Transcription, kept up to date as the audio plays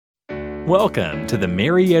Welcome to the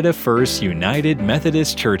Marietta First United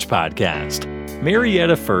Methodist Church podcast.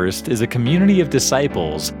 Marietta First is a community of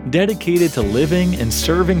disciples dedicated to living and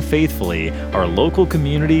serving faithfully our local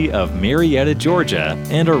community of Marietta, Georgia,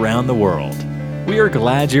 and around the world. We are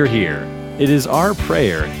glad you're here. It is our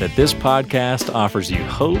prayer that this podcast offers you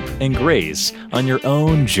hope and grace on your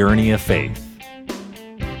own journey of faith.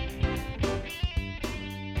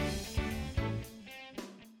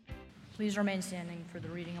 Please remain standing for the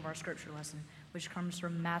reading of our scripture lesson, which comes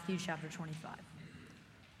from Matthew chapter 25.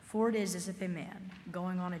 For it is as if a man,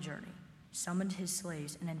 going on a journey, summoned his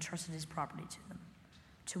slaves and entrusted his property to them.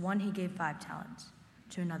 To one he gave 5 talents,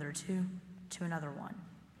 to another 2, to another 1,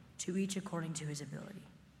 to each according to his ability.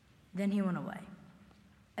 Then he went away.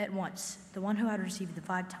 At once, the one who had received the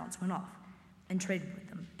 5 talents went off and traded with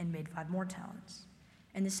them and made 5 more talents.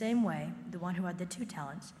 In the same way, the one who had the 2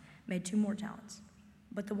 talents made 2 more talents.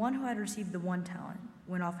 But the one who had received the 1 talent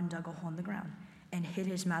went off and dug a hole in the ground and hid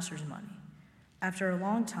his master's money. After a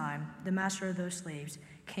long time, the master of those slaves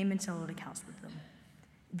came and settled accounts with them.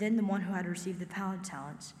 Then the one who had received the 5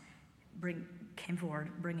 talents came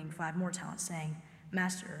forward, bringing 5 more talents, saying,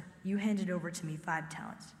 Master, you handed over to me 5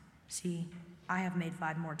 talents. See, I have made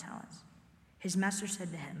 5 more talents. His master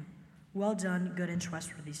said to him, Well done, good and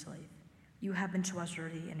trustworthy slave. You have been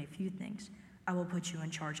trustworthy in a few things. I will put you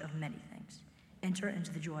in charge of many things. Enter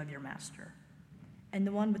into the joy of your master. And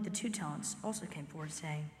the one with the 2 talents also came forward,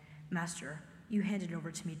 saying, Master, you handed over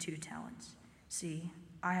to me 2 talents. See,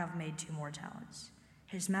 I have made 2 more talents.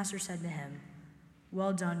 His master said to him,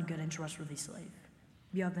 Well done, good and trustworthy slave.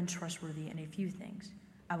 You have been trustworthy in a few things.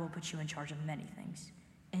 I will put you in charge of many things.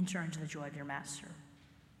 Enter into the joy of your master.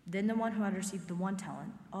 Then the one who had received the 1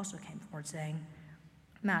 talent also came forward, saying,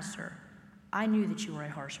 Master, I knew that you were a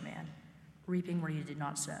harsh man, reaping where you did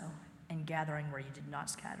not sow, and gathering where you did not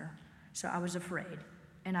scatter. So I was afraid,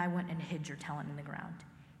 and I went and hid your talent in the ground.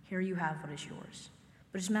 Here you have what is yours.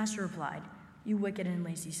 But his master replied, You wicked and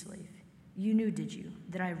lazy slave, you knew, did you,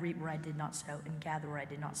 that I reap where I did not sow and gather where I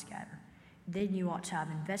did not scatter? Then you ought to have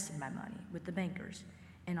invested my money with the bankers,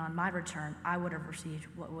 and on my return I would have received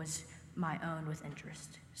what was my own with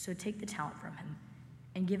interest. So take the talent from him,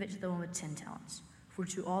 and give it to the one with 10 talents. For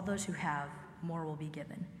to all those who have, more will be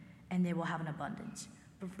given, and they will have an abundance.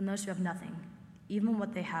 But from those who have nothing, even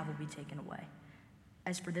what they have will be taken away.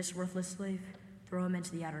 As for this worthless slave, throw him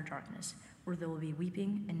into the outer darkness, where there will be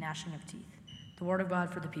weeping and gnashing of teeth. The word of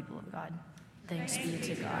God for the people of God. Thanks be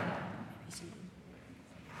to God.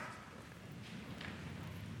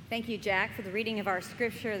 Thank you, Jack, for the reading of our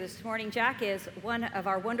scripture this morning. Jack is one of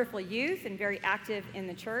our wonderful youth and very active in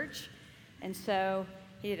the church, and so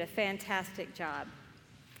he did a fantastic job.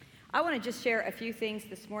 I want to just share a few things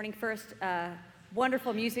this morning. First,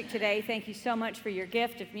 wonderful music today. Thank you so much for your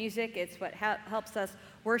gift of music. It's what helps us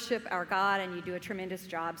worship our God, and you do a tremendous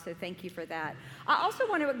job, so thank you for that. I also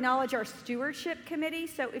want to acknowledge our stewardship committee.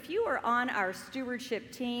 So if you are on our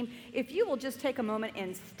stewardship team, if you will just take a moment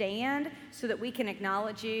and stand so that we can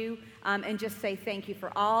acknowledge you and just say thank you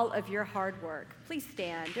for all of your hard work. Please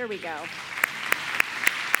stand. There we go.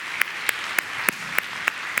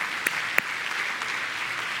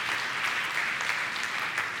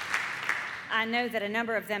 I know that a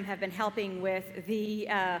number of them have been helping with the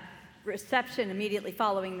reception immediately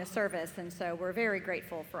following the service, and so we're very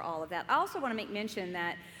grateful for all of that. I also want to make mention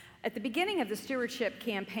that at the beginning of the stewardship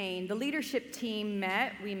campaign, the leadership team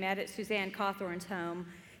met. We met at Suzanne Cawthorn's home,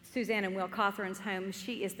 Suzanne and Will Cawthorn's home.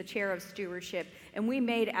 She is the chair of stewardship, and we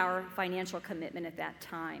made our financial commitment at that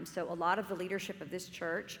time. So a lot of the leadership of this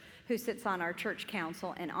church, who sits on our church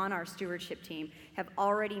council and on our stewardship team, have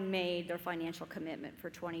already made their financial commitment for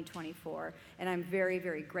 2024, and I'm very,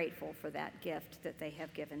 very grateful for that gift that they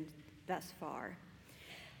have given thus far.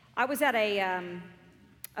 I was at a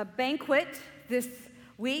banquet this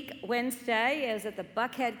week, Wednesday. It was at the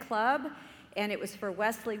Buckhead Club, and it was for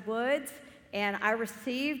Wesley Woods, and I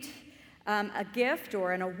received a gift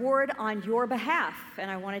or an award on your behalf, and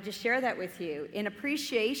I wanted to share that with you in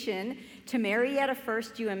appreciation to Marietta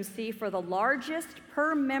First UMC for the largest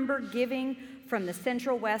per member giving from the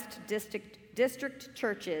Central West District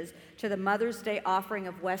churches to the Mother's Day offering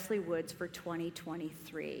of Wesley Woods for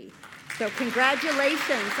 2023. So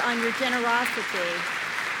congratulations on your generosity.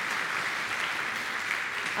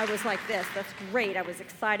 I was like this, that's great. I was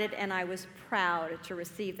excited and I was proud to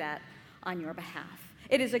receive that on your behalf.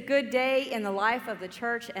 It is a good day in the life of the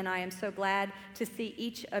church, and I am so glad to see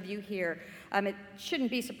each of you here. It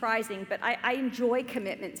shouldn't be surprising, but I enjoy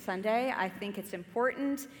Commitment Sunday. I think it's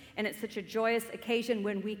important, and it's such a joyous occasion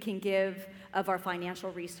when we can give of our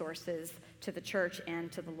financial resources to the church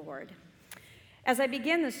and to the Lord. As I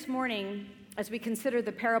begin this morning, as we consider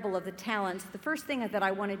the parable of the talents, the first thing that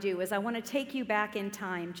I want to do is I want to take you back in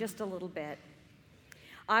time just a little bit.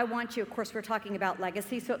 I want you, of course, we're talking about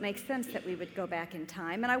legacy, so it makes sense that we would go back in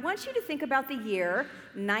time. And I want you to think about the year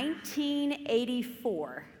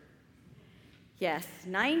 1984. Yes,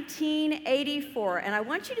 1984. And I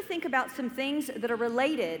want you to think about some things that are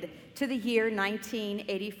related to the year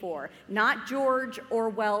 1984. Not George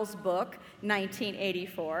Orwell's book,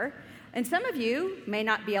 1984. And some of you may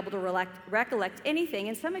not be able to recollect anything,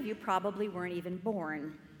 and some of you probably weren't even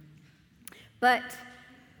born. But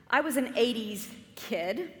I was an 80s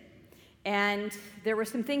kid, and there were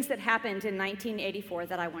some things that happened in 1984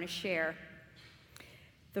 that I want to share.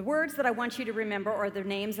 The words that I want you to remember, or the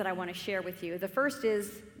names that I want to share with you. The first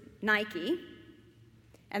is Nike,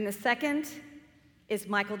 and the second is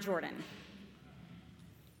Michael Jordan.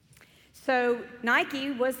 So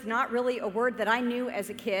Nike was not really a word that I knew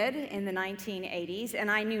as a kid in the 1980s,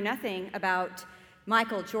 and I knew nothing about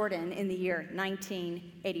Michael Jordan in the year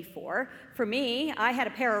 1984. For me, I had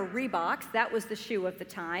a pair of Reeboks. That was the shoe of the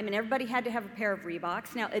time, and everybody had to have a pair of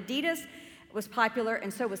Reeboks. Now, Adidas was popular,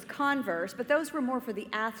 and so was Converse, but those were more for the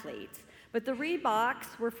athletes. But the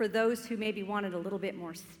Reeboks were for those who maybe wanted a little bit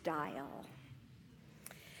more style.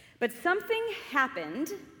 But something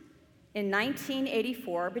happened in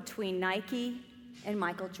 1984 between Nike and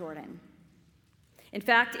Michael Jordan. In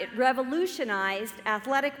fact, it revolutionized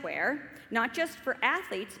athletic wear, not just for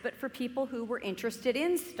athletes, but for people who were interested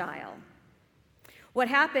in style. What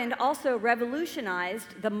happened also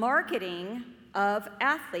revolutionized the marketing of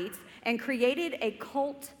athletes and created a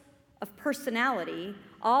cult of personality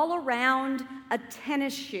all around a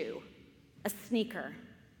tennis shoe, a sneaker.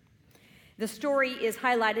 The story is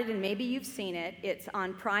highlighted, and maybe you've seen it. It's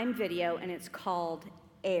on Prime Video, and it's called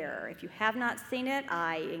Air. If you have not seen it,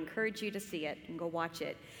 I encourage you to see it and go watch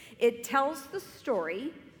it. It tells the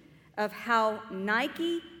story of how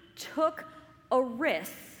Nike took a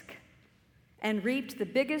risk and reaped the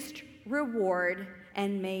biggest reward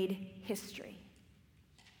and made history.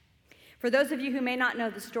 For those of you who may not know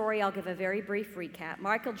the story, I'll give a very brief recap.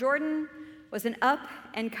 Michael Jordan was an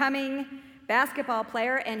up-and-coming basketball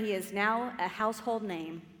player, and he is now a household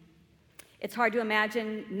name. It's hard to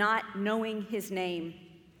imagine not knowing his name.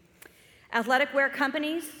 Athletic wear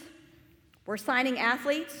companies were signing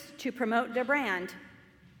athletes to promote their brand,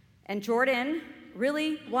 and Jordan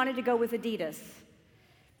really wanted to go with Adidas.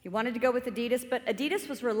 He wanted to go with Adidas, but Adidas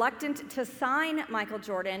was reluctant to sign Michael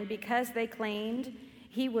Jordan because they claimed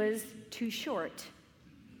he was too short.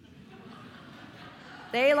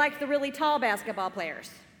 They liked the really tall basketball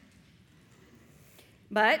players.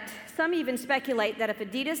 But some even speculate that if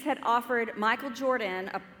Adidas had offered Michael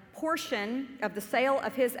Jordan a portion of the sale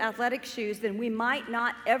of his athletic shoes, then we might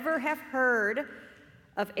not ever have heard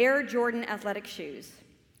of Air Jordan athletic shoes,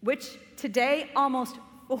 which today, almost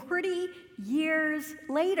 40 years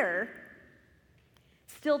later,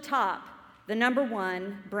 still top the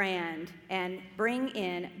 #1 brand and bring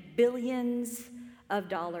in billions of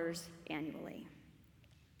dollars annually.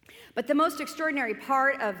 But the most extraordinary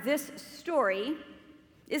part of this story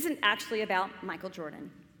isn't actually about Michael Jordan.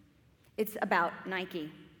 It's about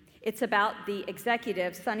Nike. It's about the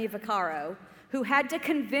executive, Sonny Vaccaro, who had to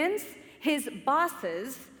convince his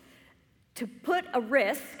bosses to put a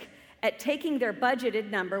risk at taking their budgeted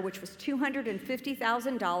number, which was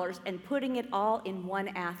 $250,000, and putting it all in one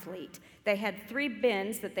athlete. They had 3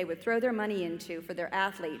 bins that they would throw their money into for their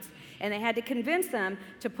athletes, and they had to convince them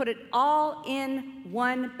to put it all in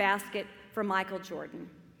one basket for Michael Jordan.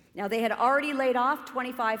 Now, they had already laid off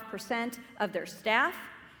 25% of their staff,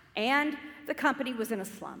 and the company was in a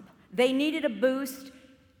slump. They needed a boost,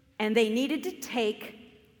 and they needed to take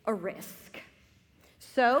a risk.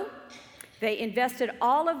 So they invested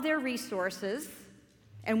all of their resources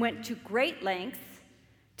and went to great lengths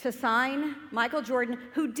to sign Michael Jordan,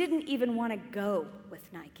 who didn't even want to go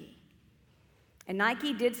with Nike. And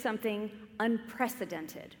Nike did something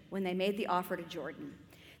unprecedented when they made the offer to Jordan.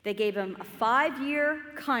 They gave him a 5-year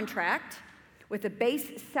contract with a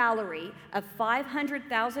base salary of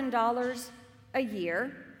 $500,000 a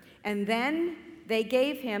year, and then they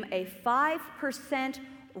gave him a 5%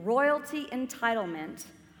 royalty entitlement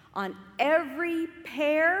on every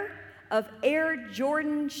pair of Air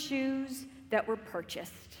Jordan shoes that were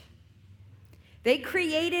purchased. They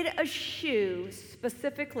created a shoe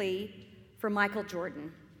specifically for Michael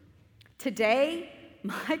Jordan. Today,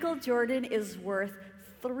 Michael Jordan is worth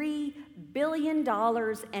 $3 billion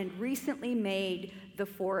and recently made the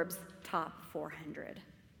Forbes top 400.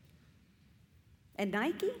 And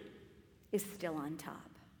Nike is still on top.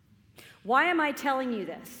 Why am I telling you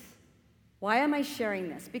this? Why am I sharing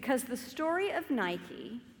this? Because the story of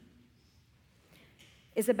Nike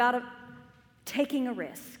is about taking a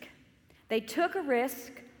risk. They took a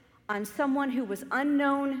risk on someone who was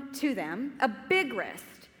unknown to them, a big risk,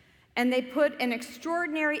 and they put an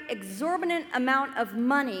extraordinary, exorbitant amount of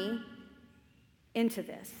money into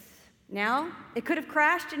this. Now, it could have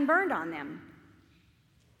crashed and burned on them.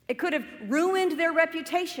 It could have ruined their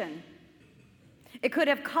reputation. It could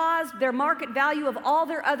have caused their market value of all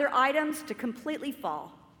their other items to completely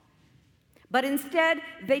fall. But instead,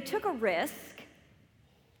 they took a risk,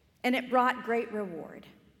 and it brought great reward.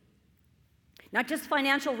 Not just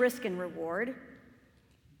financial risk and reward,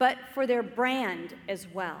 but for their brand as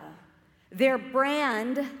well. Their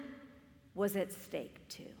brand was at stake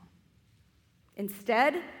too.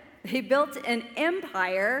 Instead, they built an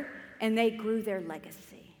empire and they grew their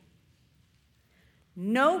legacy.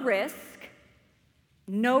 No risk,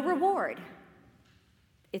 no reward.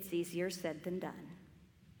 It's easier said than done.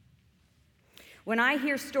 When I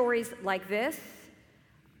hear stories like this,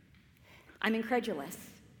 I'm incredulous.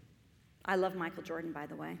 I love Michael Jordan, by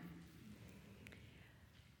the way.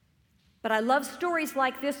 But I love stories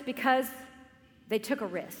like this because they took a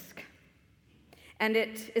risk. And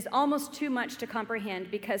it is almost too much to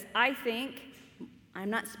comprehend because I think,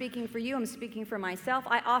 I'm not speaking for you, I'm speaking for myself,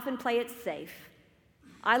 I often play it safe.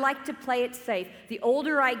 I like to play it safe. The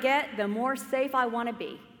older I get, the more safe I want to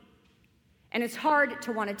be. And it's hard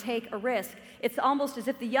to want to take a risk. It's almost as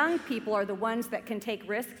if the young people are the ones that can take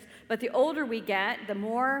risks, but the older we get, the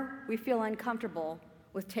more we feel uncomfortable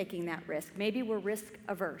with taking that risk. Maybe we're risk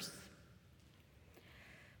averse.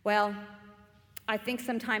 Well, I think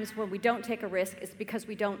sometimes when we don't take a risk, it's because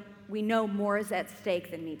we know more is at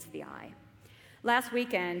stake than meets the eye. Last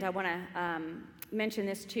weekend, I want to mention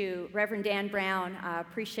this to Reverend Dan Brown. I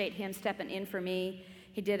appreciate him stepping in for me.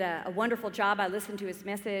 He did a wonderful job. I listened to his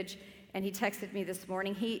message, and he texted me this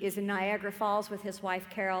morning. He is in Niagara Falls with his wife,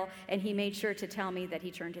 Carol, and he made sure to tell me that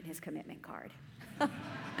he turned in his commitment card.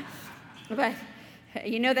 But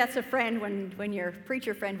you know that's a friend when your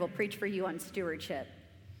preacher friend will preach for you on stewardship.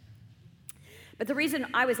 But the reason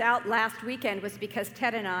I was out last weekend was because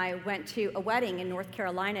Ted and I went to a wedding in North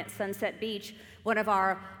Carolina at Sunset Beach. One of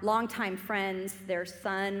our longtime friends, their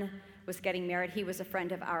son was getting married. He was a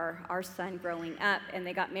friend of our son growing up, and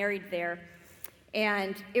they got married there.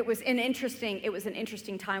 And it was an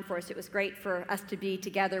interesting time for us. It was great for us to be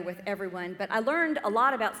together with everyone. But I learned a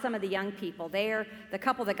lot about some of the young people. The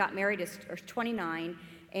couple that got married is 29,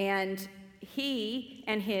 and he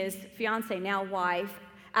and his fiance, now wife,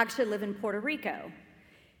 actually live in Puerto Rico.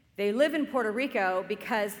 They live in Puerto Rico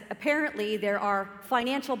because apparently there are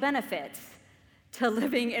financial benefits to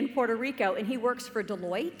living in Puerto Rico, and he works for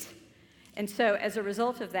Deloitte. And so as a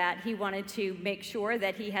result of that, he wanted to make sure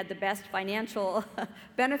that he had the best financial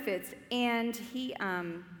benefits, and he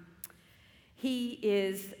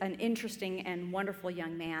is an interesting and wonderful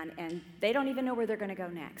young man, and they don't even know where they're going to go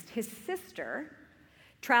next. His sister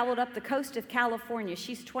traveled up the coast of California.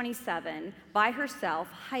 She's 27, by herself,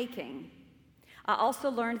 hiking. I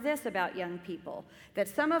also learned this about young people, that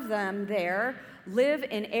some of them there live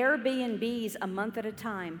in Airbnbs a month at a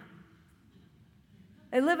time.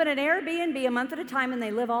 They live in an Airbnb a month at a time, and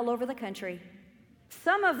they live all over the country.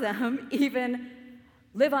 Some of them even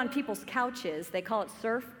live on people's couches. They call it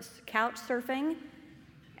couch surfing.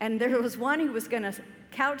 And there was one who was going to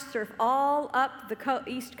couch surf all up the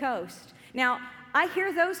East Coast. Now, I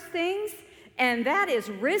hear those things, and that is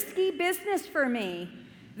risky business for me.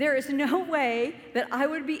 There is no way that I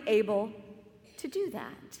would be able to do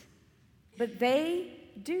that. But they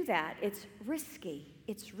do that. It's risky.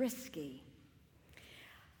 It's risky.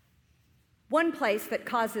 One place that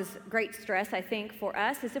causes great stress, I think, for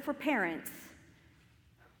us is if we're parents.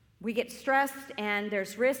 We get stressed, and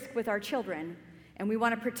there's risk with our children, and we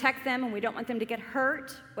want to protect them, and we don't want them to get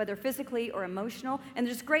hurt, whether physically or emotional, and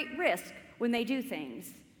there's great risk when they do things.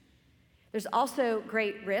 There's also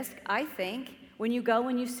great risk, I think, when you go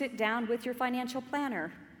and you sit down with your financial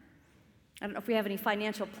planner. I don't know if we have any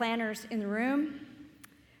financial planners in the room,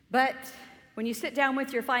 but when you sit down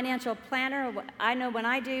with your financial planner, I know when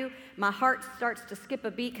I do, my heart starts to skip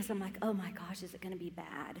a beat because I'm like, oh my gosh, is it going to be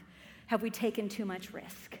bad? Have we taken too much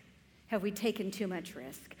risk? Have we taken too much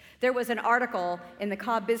risk? There was an article in the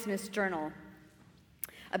Cobb Business Journal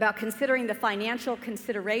about considering the financial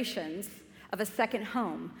considerations of a second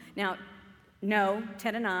home. Now, no,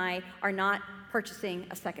 Ted and I are not purchasing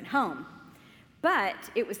a second home. But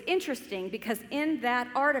it was interesting because in that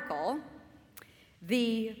article,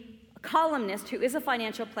 the columnist, who is a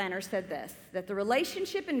financial planner, said this, that the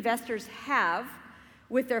relationship investors have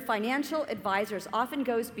with their financial advisors often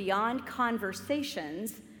goes beyond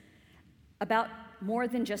conversations about more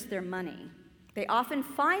than just their money. They often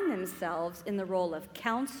find themselves in the role of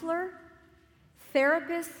counselor,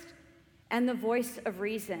 therapist, and the voice of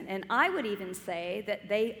reason. And I would even say that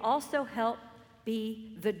they also help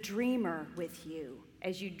be the dreamer with you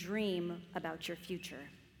as you dream about your future.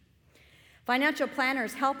 Financial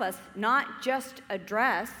planners help us not just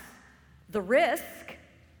address the risk,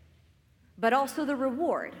 but also the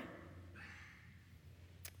reward.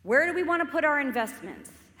 Where do we want to put our investments?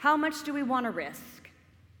 How much do we want to risk?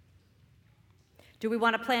 Do we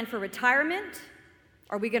want to plan for retirement?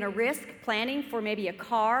 Are we going to risk planning for maybe a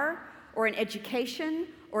car or an education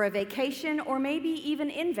or a vacation or maybe even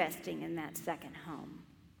investing in that second home?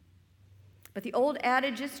 But the old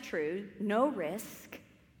adage is true, no risk,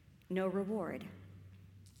 no reward.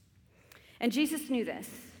 And Jesus knew this.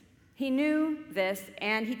 He knew this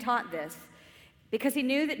and he taught this because he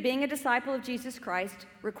knew that being a disciple of Jesus Christ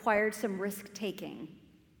required some risk-taking.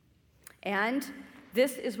 And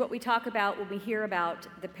this is what we talk about when we hear about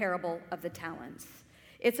the parable of the talents.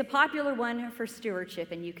 It's a popular one for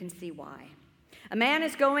stewardship, and you can see why. A man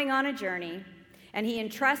is going on a journey, and he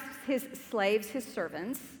entrusts his slaves, his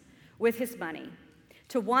servants, with his money.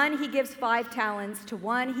 To one he gives 5 talents, to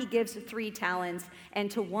one he gives 3 talents,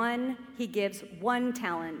 and to one he gives 1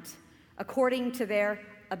 talent, according to their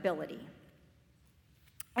ability.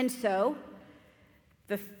 And so,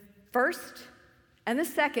 the first and the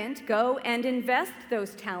second go and invest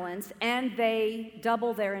those talents, and they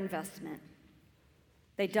double their investment.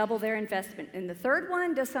 They double their investment. And the third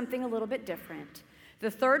one does something a little bit different.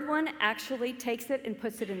 The third one actually takes it and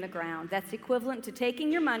puts it in the ground. That's equivalent to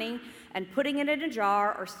taking your money and putting it in a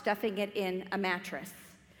jar or stuffing it in a mattress.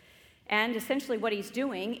 And essentially what he's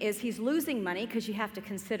doing is he's losing money because you have to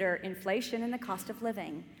consider inflation and the cost of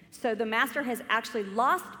living. So the master has actually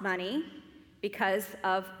lost money because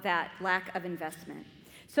of that lack of investment.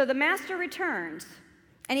 So the master returns,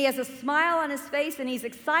 and he has a smile on his face, and he's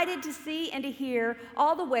excited to see and to hear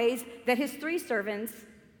all the ways that his 3 servants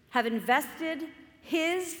have invested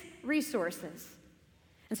his resources.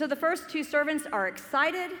 And so the first 2 servants are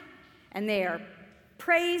excited, and they are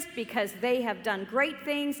praised because they have done great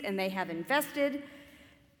things, and they have invested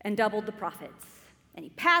and doubled the profits. And he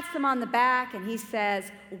pats them on the back, and he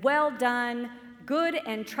says, "Well done, good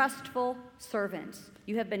and trustful servants.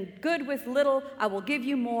 You have been good with little, I will give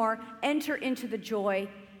you more. Enter into the joy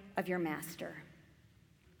of your master."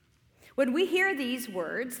 When we hear these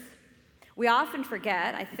words, we often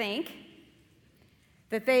forget, I think,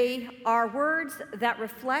 that they are words that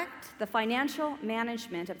reflect the financial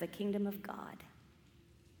management of the kingdom of God.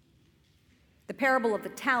 The parable of the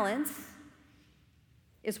talents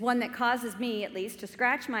is one that causes me, at least, to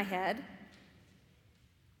scratch my head,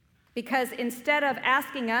 because instead of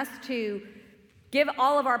asking us to give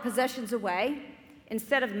all of our possessions away,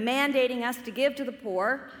 instead of mandating us to give to the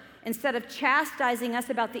poor, instead of chastising us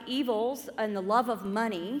about the evils and the love of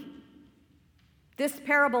money, this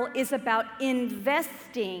parable is about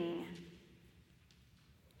investing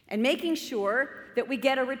and making sure that we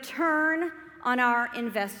get a return on our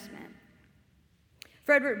investment.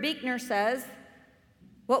 Frederick Buechner says,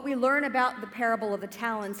 what we learn about the parable of the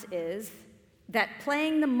talents is that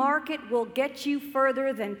playing the market will get you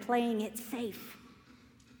further than playing it safe.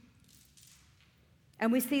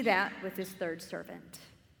 And we see that with this third servant.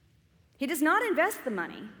 He does not invest the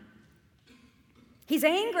money. He's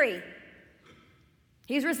angry.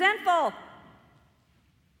 He's resentful.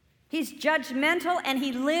 He's judgmental, and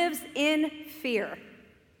he lives in fear.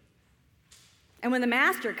 And when the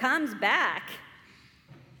master comes back,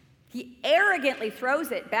 he arrogantly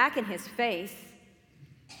throws it back in his face.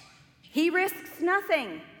 He risks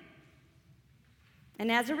nothing.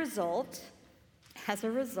 And as a result,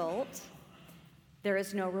 there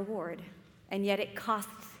is no reward. And yet it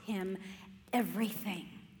costs him everything.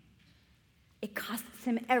 It costs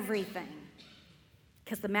him everything.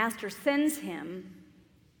 Because the master sends him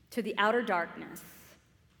to the outer darkness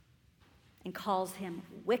and calls him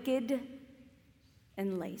wicked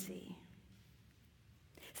and lazy.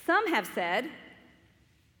 Some have said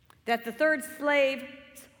that the third slave's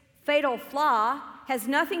fatal flaw has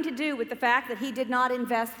nothing to do with the fact that he did not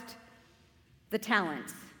invest the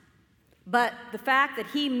talents, but the fact that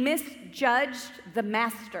he misjudged the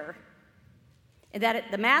master, and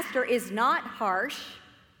that the master is not harsh,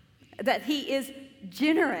 that he is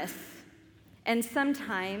generous. And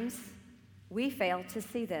sometimes we fail to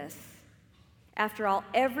see this. After all,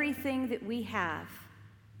 everything that we have,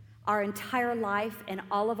 our entire life and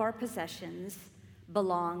all of our possessions,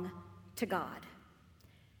 belong to God.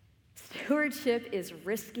 Stewardship is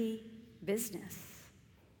risky business.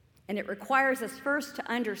 And it requires us first to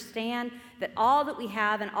understand that all that we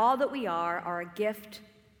have and all that we are a gift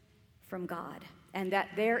from God, and that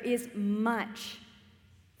there is much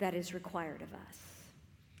that is required of us.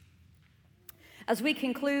 As we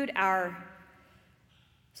conclude our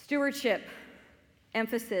stewardship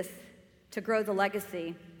emphasis to grow the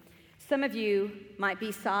legacy, some of you might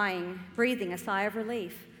be sighing, breathing a sigh of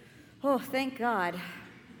relief. Oh, thank God.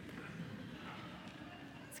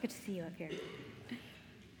 It's good to see you up here.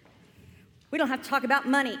 We don't have to talk about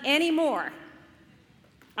money anymore.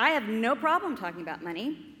 I have no problem talking about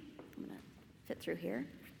money. I'm going to fit through here.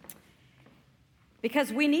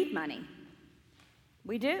 Because we need money.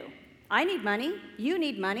 We do. I need money. You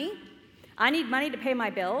need money. I need money to pay my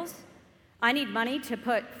bills. I need money to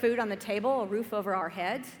put food on the table, a roof over our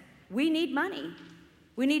heads. We need money.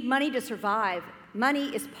 We need money to survive.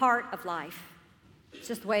 Money is part of life. It's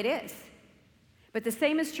just the way it is. But the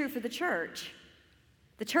same is true for the church.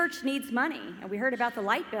 The church needs money. And we heard about the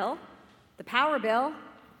light bill, the power bill.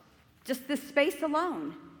 Just this space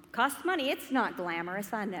alone costs money. It's not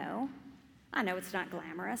glamorous, I know. I know it's not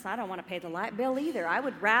glamorous. I don't want to pay the light bill either. I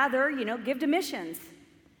would rather, give to missions.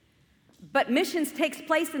 But missions takes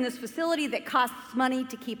place in this facility that costs money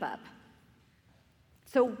to keep up.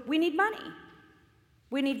 So we need money.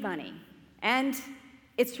 We need money. And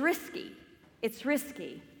it's risky. It's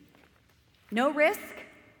risky. No risk,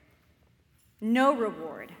 no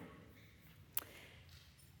reward.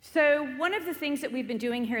 So one of the things that we've been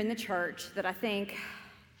doing here in the church that I think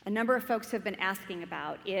a number of folks have been asking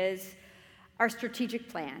about is our strategic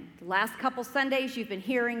plan. The last couple Sundays, you've been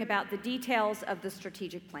hearing about the details of the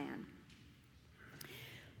strategic plan.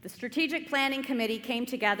 The Strategic Planning Committee came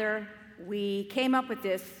together. We came up with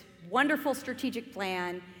this wonderful strategic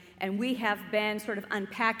plan, and we have been sort of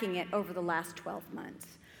unpacking it over the last 12 months.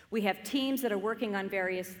 We have teams that are working on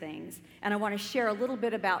various things, and I want to share a little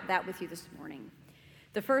bit about that with you this morning.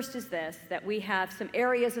 The first is this, that we have some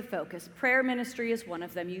areas of focus. Prayer ministry is one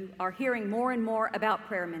of them. You are hearing more and more about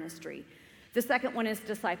prayer ministry. The second one is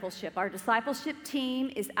discipleship. Our discipleship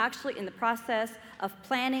team is actually in the process of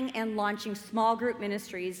planning and launching small group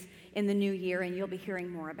ministries in the new year, and you'll be hearing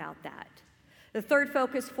more about that. The third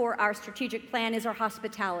focus for our strategic plan is our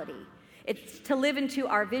hospitality. It's to live into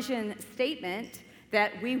our vision statement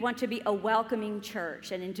that we want to be a welcoming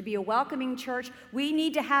church. And to be a welcoming church, we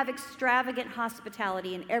need to have extravagant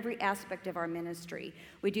hospitality in every aspect of our ministry.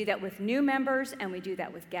 We do that with new members and we do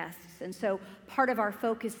that with guests. And so part of our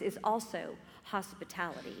focus is also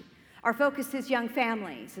hospitality. Our focus is young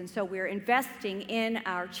families, and so we're investing in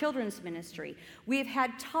our children's ministry. We've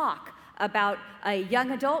had talk about a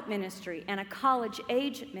young adult ministry and a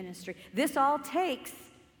college-age ministry. This all takes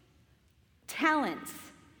talents.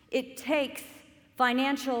 It takes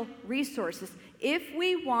financial resources. If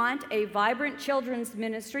we want a vibrant children's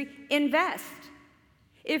ministry, invest.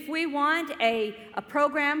 If we want a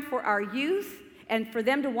program for our youth and for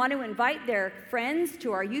them to want to invite their friends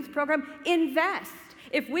to our youth program, invest.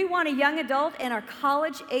 If we want a young adult in our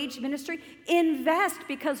college-age ministry, invest,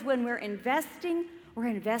 because when we're investing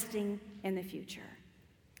in the future.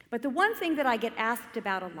 But the one thing that I get asked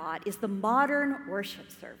about a lot is the modern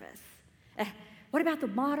worship service. What about the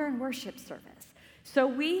modern worship service? So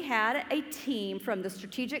we had a team from the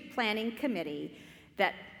Strategic Planning Committee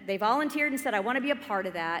that they volunteered and said, I want to be a part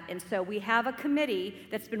of that. And so we have a committee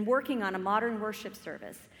that's been working on a modern worship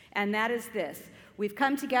service. And that is this. We've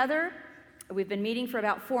come together. We've been meeting for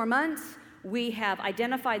about 4 months. We have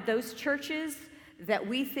identified those churches that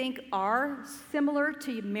we think are similar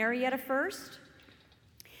to Marietta First.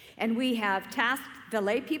 And we have tasked the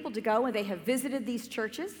lay people to go, and they have visited these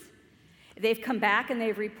churches. They've come back and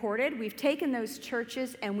they've reported. We've taken those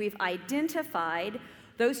churches and we've identified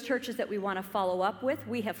those churches that we want to follow up with.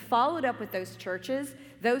 We have followed up with those churches,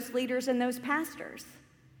 those leaders, and those pastors.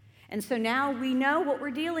 And so now we know what we're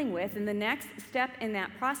dealing with, and the next step in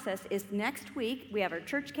that process is next week we have our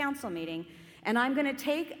church council meeting, and I'm going to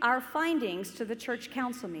take our findings to the church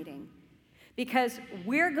council meeting because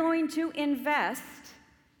we're going to invest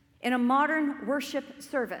in a modern worship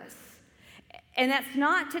service. And that's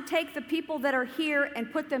not to take the people that are here and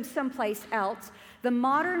put them someplace else. The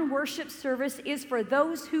modern worship service is for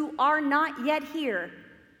those who are not yet here.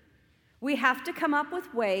 We have to come up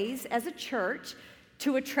with ways as a church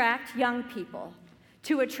to attract young people,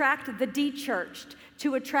 to attract the de-churched,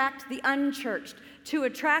 to attract the unchurched, to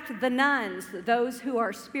attract the nones, those who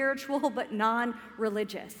are spiritual but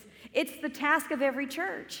non-religious. It's the task of every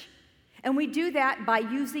church. And we do that by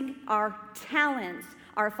using our talents,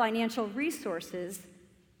 our financial resources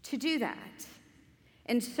to do that.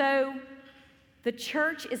 And so the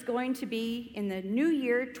church is going to be, in the new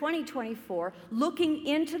year, 2024, looking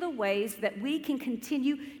into the ways that we can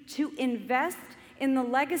continue to invest in the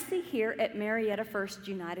legacy here at Marietta First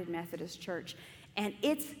United Methodist Church. And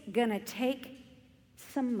it's going to take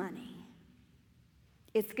some money.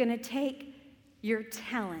 It's going to take your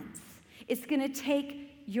talents. It's going to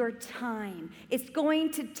take your time. It's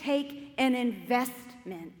going to take an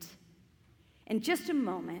investment. In just a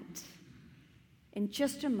moment,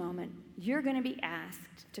 you're going to be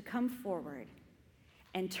asked to come forward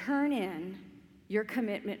and turn in your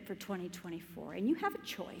commitment for 2024. And you have a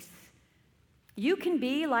choice. You can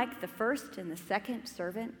be like the first and the second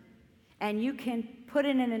servant, and you can put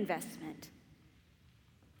in an investment.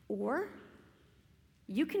 Or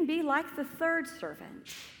you can be like the third servant,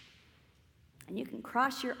 and you can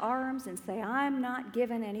cross your arms and say, I'm not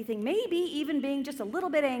given anything, maybe even being just a little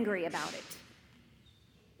bit angry about it.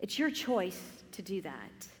 It's your choice to do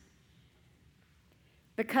that.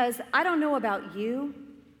 Because I don't know about you,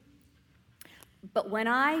 but when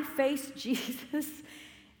I face Jesus,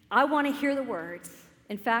 I want to hear the words.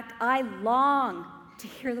 In fact, I long to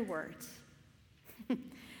hear the words.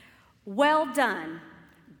 Well done,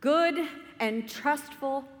 good and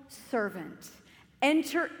trustful servant.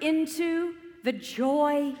 Enter into the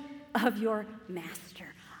joy of your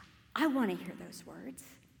master. I want to hear those words.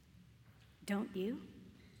 Don't you?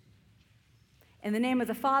 In the name of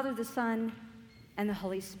the Father, the Son, and the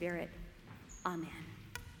Holy Spirit. Amen.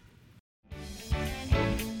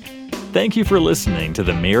 Thank you for listening to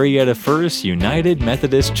the Marietta First United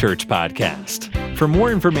Methodist Church podcast. For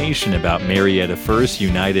more information about Marietta First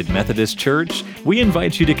United Methodist Church, we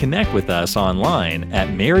invite you to connect with us online at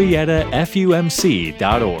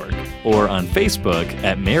mariettafumc.org or on Facebook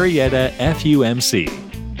at Marietta FUMC.